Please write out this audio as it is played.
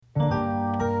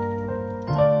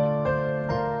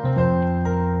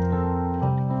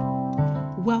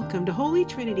to Holy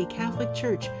Trinity Catholic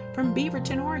Church from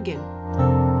Beaverton, Oregon.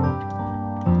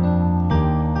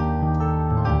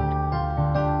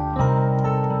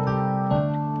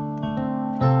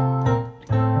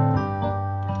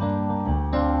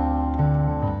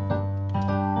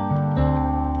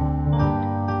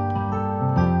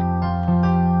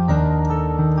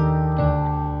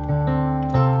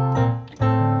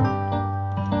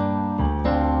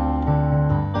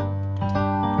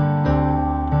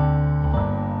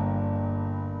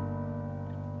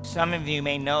 Some of you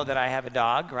may know that I have a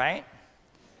dog, right?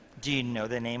 Do you know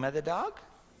the name of the dog?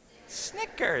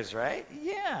 Snickers, right?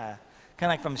 Yeah.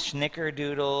 Kind of like from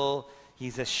Schnickerdoodle.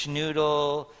 He's a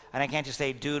schnoodle. And I can't just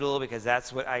say doodle because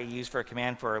that's what I use for a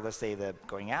command for, let's say, the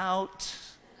going out.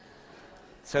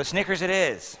 So Snickers it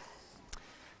is.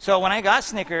 So when I got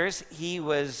Snickers, he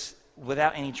was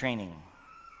without any training.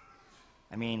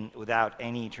 I mean, without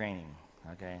any training,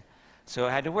 okay? So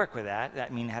I had to work with that.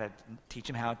 That means I had to teach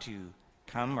him how to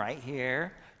come right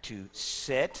here, to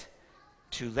sit,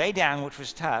 to lay down, which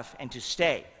was tough, and to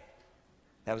stay.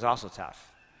 That was also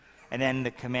tough. And then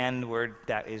the command word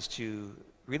that is to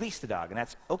release the dog, and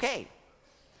that's okay.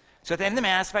 So at the end of the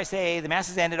Mass, if I say, the Mass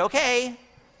has ended, okay,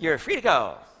 you're free to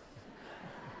go.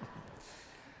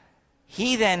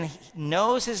 He then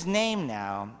knows his name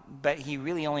now, but he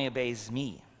really only obeys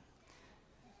me,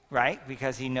 right?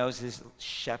 Because he knows his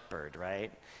shepherd,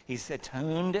 right? He's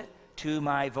attuned to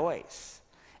my voice.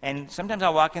 And sometimes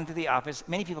I'll walk into the office.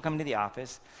 Many people come into the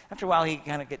office. After a while, he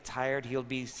kind of gets tired. He'll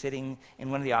be sitting in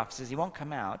one of the offices. He won't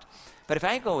come out. But if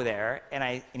I go there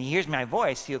and he hears my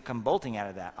voice, he'll come bolting out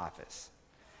of that office.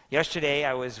 Yesterday,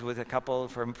 I was with a couple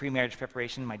for pre-marriage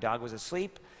preparation. My dog was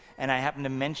asleep, and I happened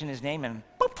to mention his name, and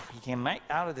boop, he came right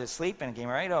out of his sleep and came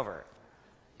right over.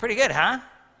 Pretty good, huh?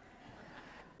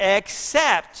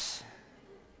 Except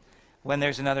when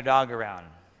there's another dog around.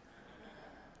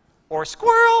 Or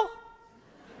squirrel.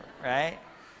 Right?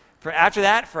 After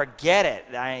that, forget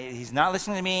it. He's not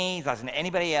listening to me. He's not listening to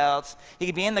anybody else. He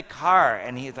could be in the car,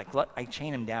 and he's like, look, I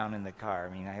chain him down in the car.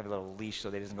 I mean, I have a little leash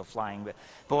so that he doesn't go flying. But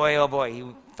boy, oh boy, he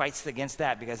fights against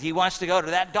that because he wants to go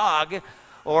to that dog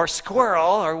or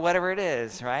squirrel or whatever it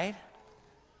is, right?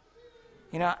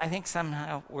 You know, I think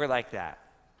somehow we're like that.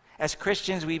 As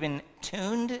Christians, we've been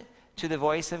tuned to the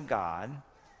voice of God,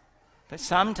 but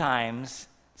sometimes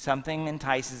something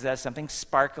entices us, something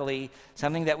sparkly,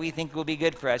 something that we think will be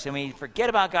good for us, and we forget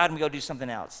about God and we go do something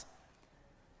else.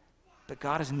 But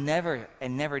God has never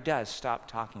and never does stop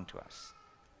talking to us.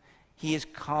 He is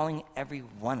calling every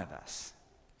one of us.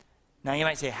 Now you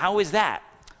might say, how is that?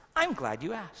 I'm glad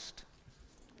you asked.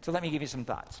 So let me give you some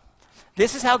thoughts.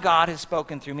 This is how God has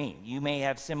spoken through me. You may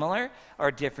have similar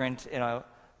or different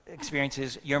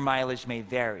experiences. Your mileage may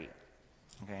vary.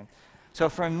 Okay? So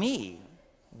for me,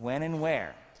 when and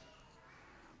where?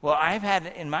 Well, I've had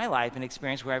in my life an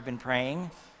experience where I've been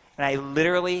praying and I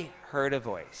literally heard a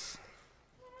voice.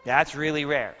 That's really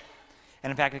rare. And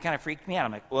in fact, it kind of freaked me out.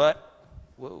 I'm like, what?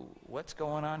 Whoa, what's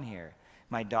going on here?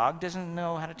 My dog doesn't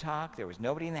know how to talk. There was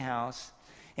nobody in the house.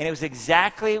 And it was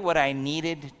exactly what I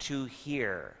needed to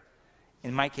hear.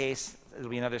 In my case, it'll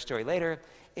be another story later,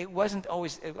 it wasn't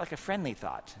always like a friendly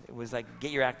thought. It was like, get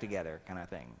your act together kind of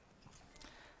thing.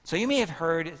 So you may have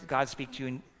heard God speak to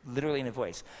you literally in a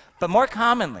voice. But more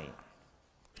commonly,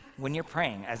 when you're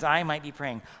praying, as I might be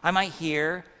praying, I might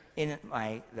hear in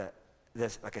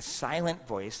this like a silent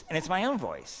voice, and it's my own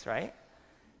voice, right?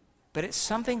 But it's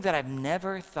something that I've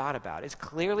never thought about. It's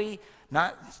clearly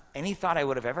not any thought I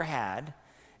would have ever had,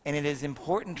 and it is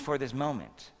important for this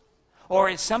moment. Or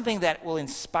it's something that will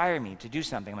inspire me to do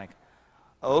something. I'm like,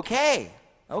 okay,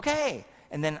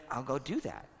 and then I'll go do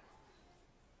that.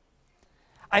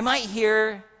 I might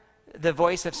hear the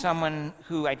voice of someone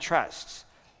who I trust,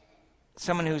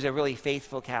 someone who's a really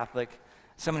faithful Catholic,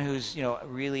 someone who's,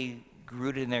 really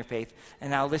rooted in their faith,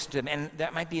 and I'll listen to them. And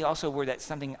that might be also where that's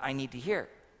something I need to hear.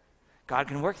 God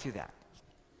can work through that.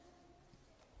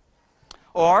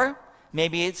 Or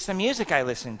maybe it's some music I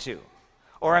listen to,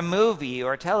 or a movie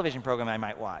or a television program I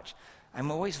might watch.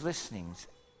 I'm always listening.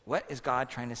 What is God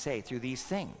trying to say through these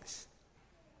things?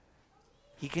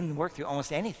 He can work through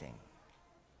almost anything.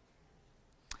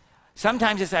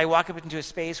 Sometimes as I walk up into a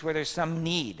space where there's some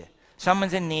need,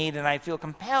 someone's in need, and I feel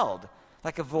compelled,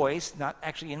 like a voice, not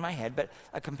actually in my head, but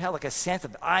compelled, like a sense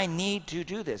of, I need to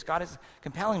do this. God is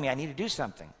compelling me. I need to do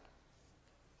something.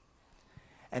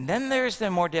 And then there's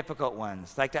the more difficult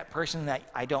ones, like that person that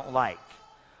I don't like,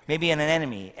 maybe an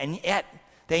enemy, and yet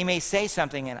they may say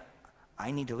something, and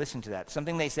I need to listen to that.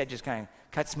 Something they said just kind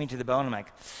of cuts me to the bone. I'm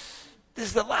like, this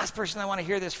is the last person I want to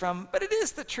hear this from, but it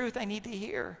is the truth I need to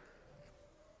hear.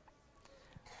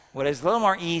 What is a little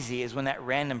more easy is when that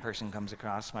random person comes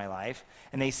across my life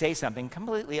and they say something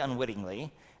completely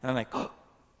unwittingly, and I'm like, oh,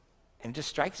 and it just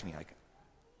strikes me like,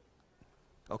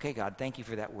 okay, God, thank you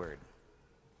for that word.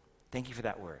 Thank you for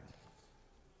that word.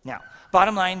 Now,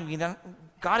 bottom line,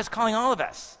 God is calling all of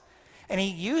us, and he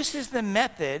uses the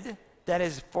method that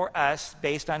is for us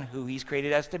based on who he's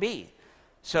created us to be.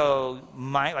 So,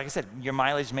 like I said, your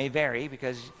mileage may vary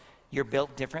because you're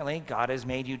built differently. God has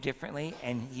made you differently,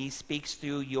 and he speaks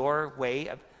through your way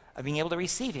of being able to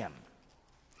receive him.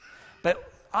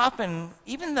 But often,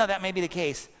 even though that may be the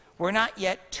case, we're not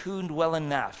yet tuned well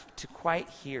enough to quite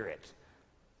hear it.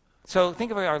 So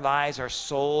think of our lives, our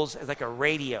souls, as like a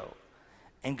radio.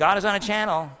 And God is on a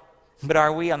channel, but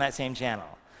are we on that same channel?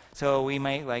 So we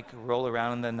might like roll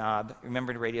around in the knob.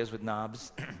 Remember the radios with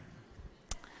knobs?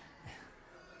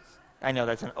 I know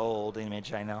that's an old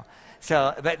image, I know.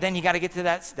 So, but then you got to get to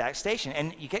that station,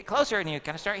 and you get closer, and you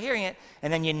kind of start hearing it,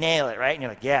 and then you nail it, right? And you're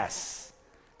like, yes.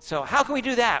 So how can we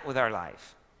do that with our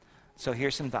life? So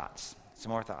here's some thoughts,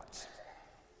 some more thoughts.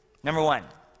 Number one,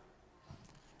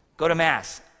 go to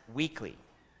Mass weekly.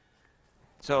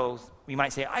 So we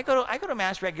might say, I go to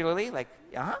Mass regularly, like,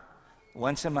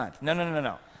 once a month.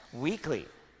 No. Weekly.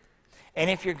 And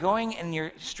if you're going and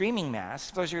you're streaming Mass,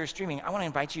 for those who are streaming, I want to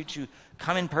invite you to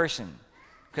come in person,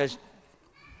 because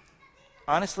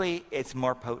honestly, it's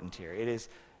more potent here. It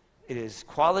is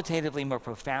qualitatively more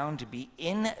profound to be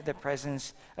in the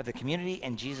presence of the community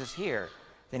and Jesus here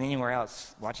than anywhere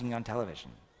else watching on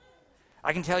television.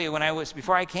 I can tell you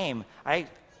before I came, I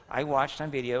watched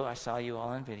on video. I saw you all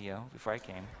on video before I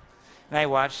came. And I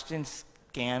watched and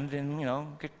scanned and,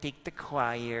 critiqued the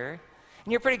choir.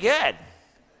 And you're pretty good.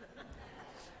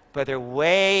 But they're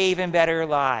way even better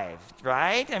live,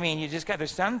 right? I mean,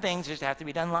 there's some things just have to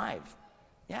be done live.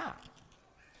 Yeah.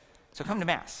 So come to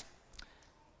Mass.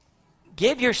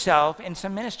 Give yourself in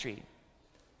some ministry.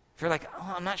 If you're like,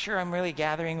 I'm not sure I'm really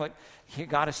gathering what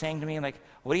God is saying to me, like,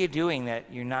 what are you doing that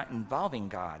you're not involving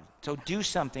God? So do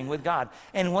something with God.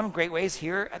 And one great way is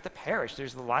here at the parish.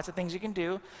 There's lots of things you can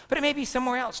do, but it may be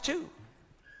somewhere else too.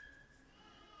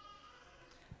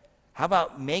 How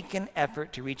about make an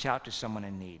effort to reach out to someone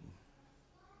in need?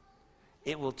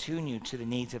 It will tune you to the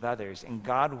needs of others, and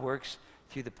God works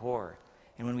through the poor.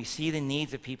 And when we see the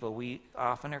needs of people, we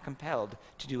often are compelled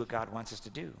to do what God wants us to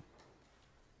do.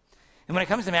 And when it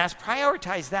comes to Mass,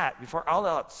 prioritize that before all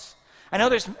else. I know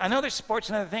there's sports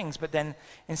and other things, but then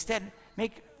instead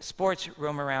make sports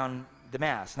roam around the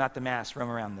Mass, not the Mass roam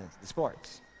around the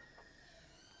sports.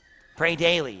 Pray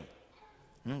daily.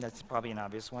 That's probably an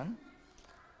obvious one.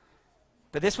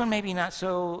 But this one may be not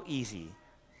so easy.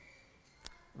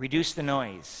 Reduce the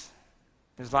noise.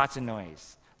 There's lots of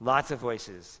noise, lots of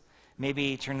voices.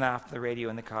 Maybe turn off the radio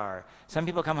in the car. Some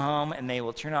people come home and they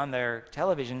will turn on their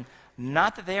television,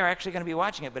 not that they are actually going to be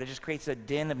watching it, but it just creates a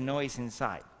din of noise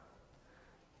inside.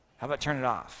 How about turn it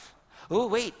off? Oh,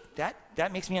 wait,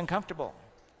 that makes me uncomfortable.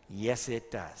 Yes,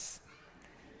 it does.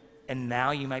 And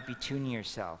now you might be tuning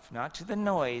yourself, not to the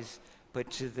noise, but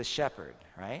to the shepherd,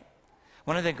 right?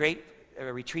 One of the great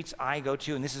retreats I go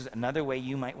to, and this is another way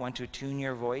you might want to tune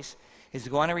your voice, is to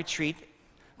go on a retreat,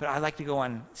 but I like to go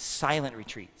on silent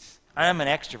retreats. I'm an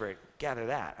extrovert. Gather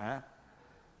that, huh?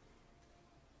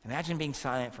 Imagine being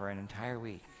silent for an entire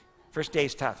week. First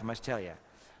day's tough, I must tell you.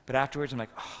 But afterwards, I'm like,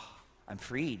 I'm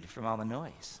freed from all the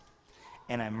noise.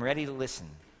 And I'm ready to listen.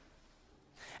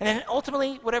 And then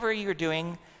ultimately, whatever you're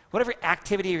doing, whatever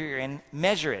activity you're in,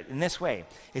 measure it in this way.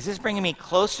 Is this bringing me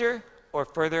closer or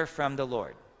further from the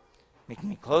Lord? Making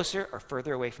me closer or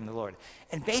further away from the Lord?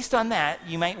 And based on that,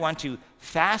 you might want to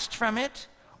fast from it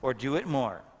or do it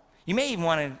more. You may even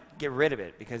want to get rid of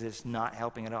it because it's not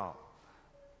helping at all.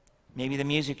 Maybe the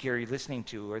music you're listening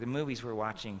to or the movies we're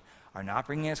watching are not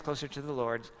bringing us closer to the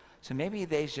Lord, so maybe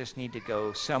they just need to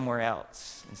go somewhere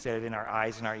else instead of in our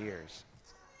eyes and our ears.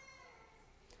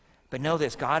 But know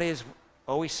this, God is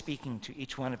always speaking to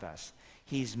each one of us.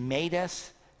 He's made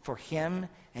us for him,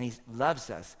 and he loves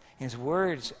us. And his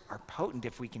words are potent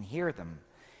if we can hear them.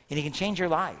 And he can change your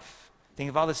life. Think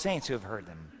of all the saints who have heard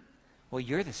them. Well,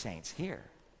 you're the saints here.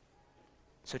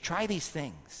 So try these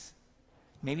things.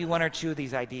 Maybe one or two of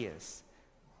these ideas.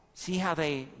 See how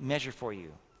they measure for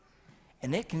you.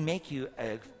 And it can make you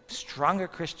a stronger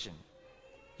Christian.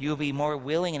 You'll be more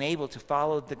willing and able to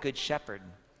follow the Good Shepherd.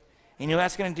 And you know what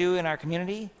that's going to do in our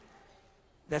community?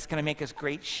 That's going to make us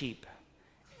great sheep.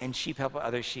 And sheep help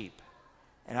other sheep.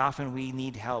 And often we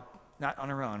need help, not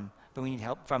on our own, but we need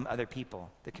help from other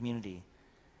people, the community.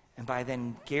 And by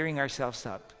then gearing ourselves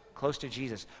up close to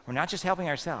Jesus, we're not just helping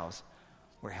ourselves,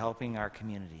 we're helping our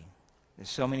community. There's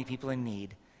so many people in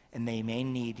need, and they may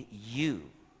need you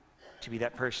to be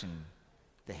that person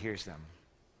that hears them.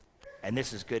 And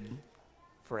this is good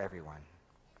for everyone.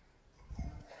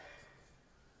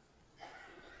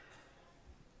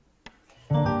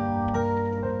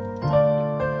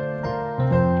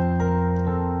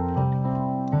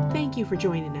 Thank you for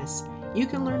joining us. You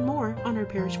can learn more on our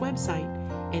parish website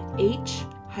at h-t.org.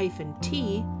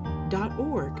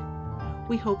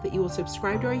 We hope that you will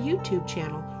subscribe to our YouTube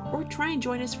channel or try and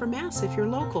join us for Mass if you're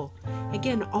local.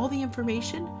 Again, all the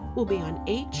information will be on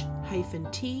h-t.org.